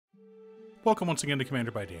Welcome once again to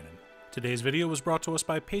Commander by Danon. Today's video was brought to us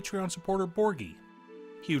by Patreon supporter Borgie.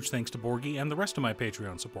 Huge thanks to Borgie and the rest of my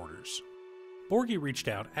Patreon supporters. Borgie reached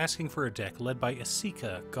out asking for a deck led by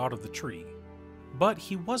Esika, God of the Tree, but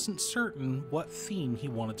he wasn't certain what theme he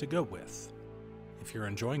wanted to go with. If you're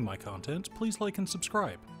enjoying my content, please like and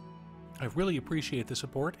subscribe. I really appreciate the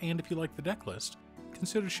support, and if you like the deck list,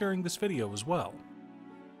 consider sharing this video as well.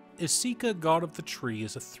 Esika, God of the Tree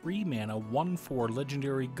is a 3-mana 1/4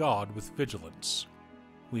 legendary god with Vigilance.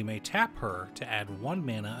 We may tap her to add 1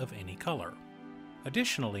 mana of any color.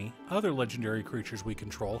 Additionally, other legendary creatures we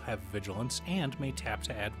control have Vigilance and may tap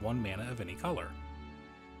to add 1 mana of any color.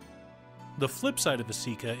 The flip side of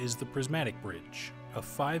Esika is the Prismatic Bridge, a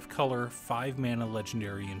 5-color, 5-mana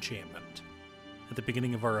legendary enchantment. At the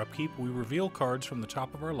beginning of our upkeep, we reveal cards from the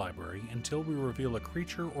top of our library until we reveal a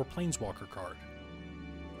creature or planeswalker card.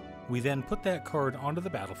 We then put that card onto the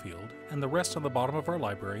battlefield, and the rest on the bottom of our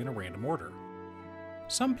library in a random order.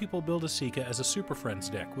 Some people build Esika as a Super Friends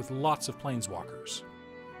deck with lots of planeswalkers.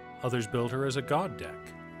 Others build her as a god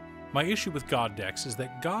deck. My issue with god decks is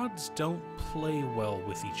that gods don't play well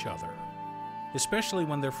with each other, especially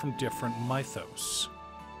when they're from different mythos.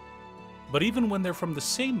 But even when they're from the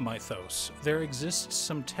same mythos, there exists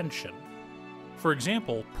some tension. For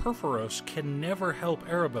example, Purphoros can never help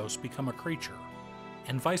Erebos become a creature,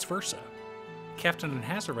 and vice versa. Keftin and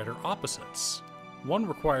Hazoret are opposites. One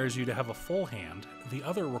requires you to have a full hand, the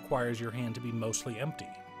other requires your hand to be mostly empty.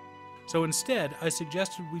 So instead, I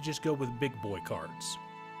suggested we just go with big boy cards.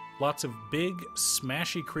 Lots of big,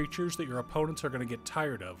 smashy creatures that your opponents are going to get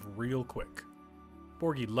tired of real quick.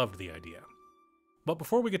 Borgie loved the idea. But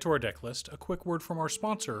before we get to our deck list, a quick word from our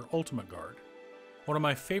sponsor, Ultimate Guard. One of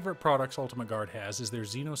my favorite products Ultimate Guard has is their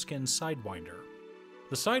Xenoskin Sidewinder.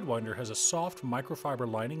 The Sidewinder has a soft microfiber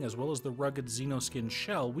lining as well as the rugged Xenoskin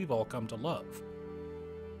shell we've all come to love.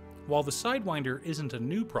 While the Sidewinder isn't a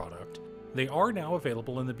new product, they are now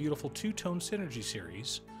available in the beautiful two-tone Synergy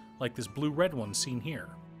series, like this blue-red one seen here.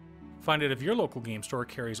 Find it if your local game store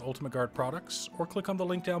carries Ultimate Guard products, or click on the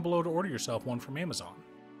link down below to order yourself one from Amazon.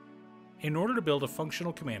 In order to build a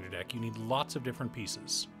functional commander deck, you need lots of different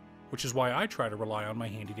pieces, which is why I try to rely on my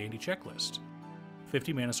handy-dandy checklist.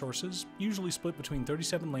 50 mana sources, usually split between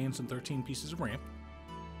 37 lands and 13 pieces of ramp,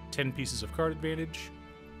 10 pieces of card advantage,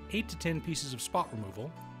 8 to 10 pieces of spot removal,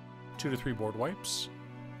 2 to 3 board wipes,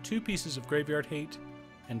 2 pieces of graveyard hate,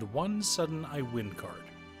 and 1 sudden I win card.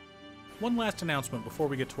 One last announcement before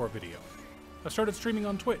we get to our video. I've started streaming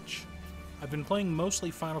on Twitch. I've been playing mostly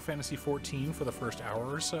Final Fantasy XIV for the first hour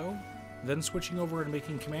or so, then switching over and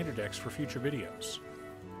making commander decks for future videos.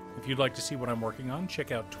 If you'd like to see what I'm working on,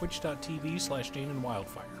 check out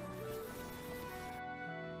twitch.tv/DanonWildfire.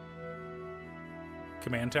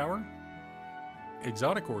 Command Tower,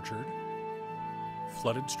 Exotic Orchard,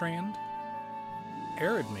 Flooded Strand,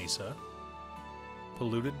 Arid Mesa,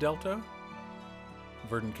 Polluted Delta,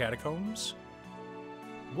 Verdant Catacombs,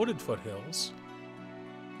 Wooded Foothills,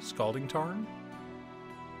 Scalding Tarn,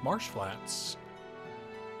 Marsh Flats,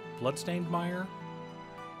 Bloodstained Mire,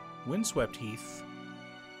 Windswept Heath,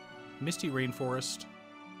 Misty Rainforest,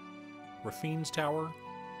 Rafine's Tower,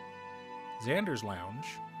 Xander's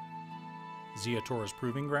Lounge, Ziatora's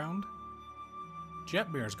Proving Ground,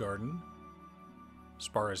 Jetmir's Garden,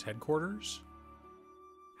 Spara's Headquarters,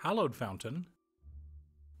 Hallowed Fountain,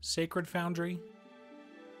 Sacred Foundry,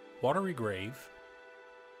 Watery Grave,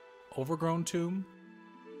 Overgrown Tomb,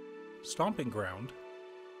 Stomping Ground,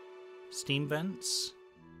 Steam Vents,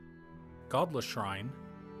 Godless Shrine,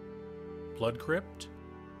 Blood Crypt,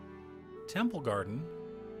 Temple Garden,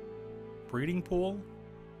 Breeding Pool,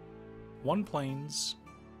 1 Plains,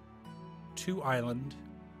 2 Island,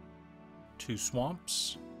 2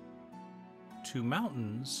 Swamps, 2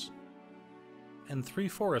 Mountains, and 3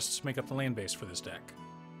 forests make up the land base for this deck.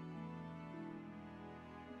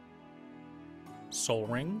 Sol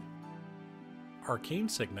Ring, Arcane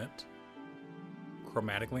Signet,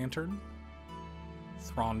 Chromatic Lantern,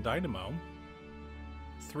 Thrawn Dynamo,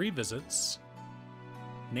 3 Visits,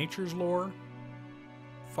 Nature's Lore,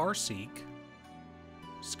 Farseek,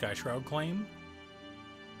 Skyshroud Claim,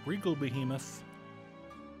 Regal Behemoth,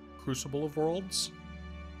 Crucible of Worlds,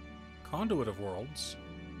 Conduit of Worlds,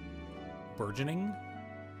 Burgeoning,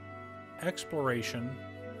 Exploration,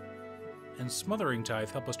 and Smothering Tithe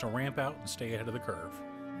help us to ramp out and stay ahead of the curve.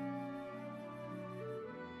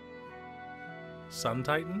 Sun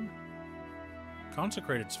Titan,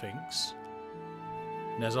 Consecrated Sphinx,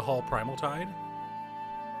 Nezahal Primal Tide,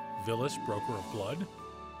 Villas Broker of Blood,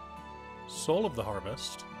 Soul of the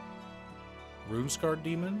Harvest, Runescarred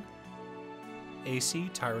Demon,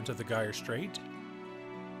 AC Tyrant of the Gyre Strait,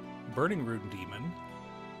 Burning Rune Demon,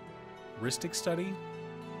 Rhystic Study,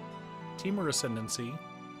 Temur Ascendancy,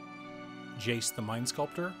 Jace the Mind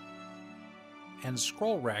Sculptor, and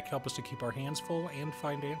Scroll Rack help us to keep our hands full and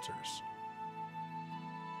find answers.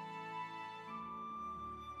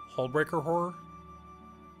 Hullbreaker Horror,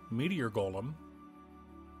 Meteor Golem,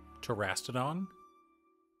 Terastodon,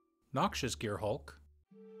 Noxious Gearhulk,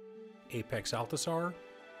 Apex Althasar,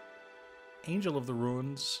 Angel of the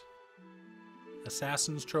Ruins,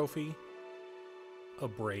 Assassin's Trophy,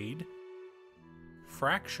 Abrade,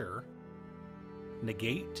 Fracture,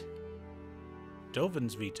 Negate,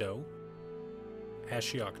 Dovin's Veto,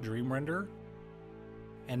 Ashiok Dreamrender,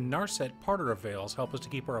 and Narset Parter of Veils help us to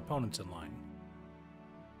keep our opponents in line.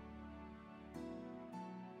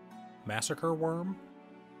 Massacre Worm,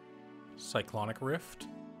 Cyclonic Rift,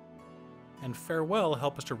 and Farewell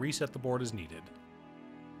help us to reset the board as needed.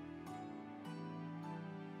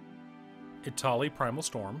 Itali Primal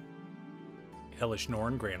Storm, Hellish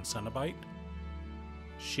Norn Grand Cenobite,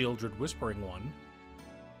 Sheoldred Whispering One,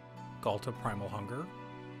 Galta Primal Hunger,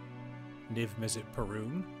 Niv Mizzet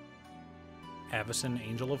Perun, Avacyn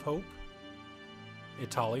Angel of Hope,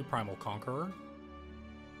 Itali Primal Conqueror,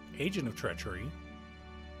 Agent of Treachery,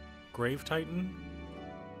 Grave Titan,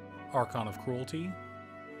 Archon of Cruelty,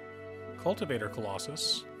 Cultivator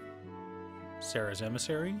Colossus, Sarah's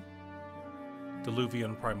Emissary,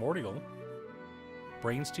 Diluvian Primordial,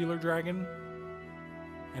 Brainstealer Dragon,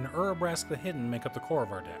 and Urabrask the Hidden make up the core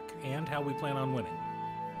of our deck, and how we plan on winning.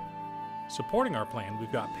 Supporting our plan,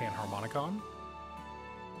 we've got Panharmonicon,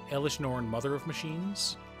 Elish Norn Mother of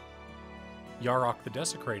Machines, Yarok the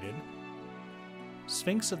Desecrated,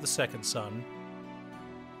 Sphinx of the Second Sun,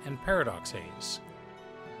 and Paradox Haze.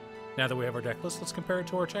 Now that we have our deck list, let's compare it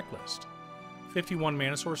to our checklist. 51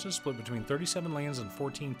 mana sources split between 37 lands and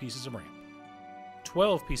 14 pieces of ramp.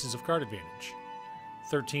 12 pieces of card advantage.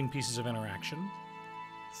 13 pieces of interaction.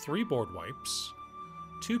 3 board wipes.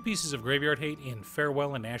 2 pieces of graveyard hate in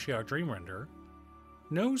Farewell and Ashiok Dreamrender.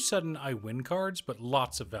 No sudden I win cards, but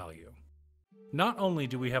lots of value. Not only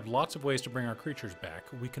do we have lots of ways to bring our creatures back,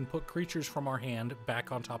 we can put creatures from our hand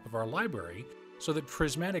back on top of our library so that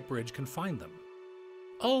Prismatic Bridge can find them.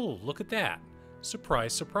 Oh, look at that.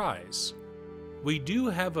 Surprise, surprise. We do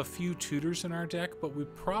have a few tutors in our deck, but we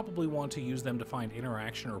probably want to use them to find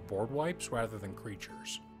interaction or board wipes rather than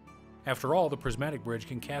creatures. After all, the Prismatic Bridge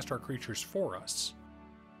can cast our creatures for us.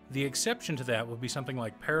 The exception to that would be something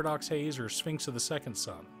like Paradox Haze or Sphinx of the Second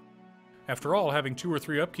Sun. After all, having 2 or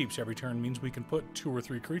 3 upkeeps every turn means we can put 2 or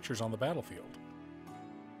 3 creatures on the battlefield.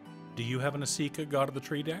 Do you have an Esika God of the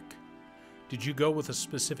Tree deck? Did you go with a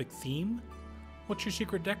specific theme? What's your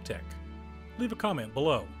secret deck tech? Leave a comment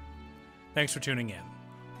below. Thanks for tuning in.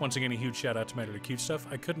 Once again, a huge shout out to my editor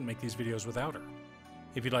Cutestuff. I couldn't make these videos without her.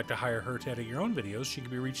 If you'd like to hire her to edit your own videos, she can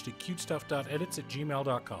be reached at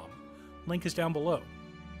cutestuff.edits@gmail.com. Link is down below.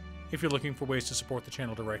 If you're looking for ways to support the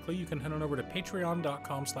channel directly, you can head on over to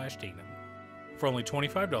patreon.com/Danon. For only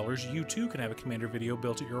 $25, you too can have a Commander video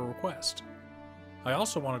built at your request. I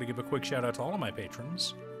also wanted to give a quick shout out to all of my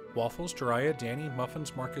patrons: Waffles, Jiraiya, Danny,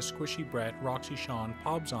 Muffins, Marcus, Squishy, Brett, Roxy, Sean,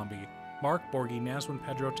 Pob Zombie, Mark, Borgie, Nazwin,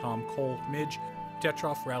 Pedro, Tom, Cole, Midge,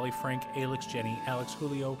 Detroff, Rally, Frank, Alex, Jenny, Alex,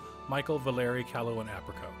 Julio, Michael, Valeri, Callo, and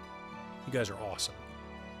Apricot. You guys are awesome.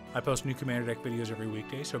 I post new Commander Deck videos every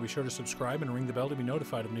weekday, so be sure to subscribe and ring the bell to be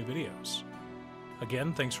notified of new videos.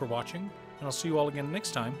 Again, thanks for watching, and I'll see you all again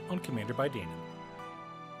next time on Commander by Danon.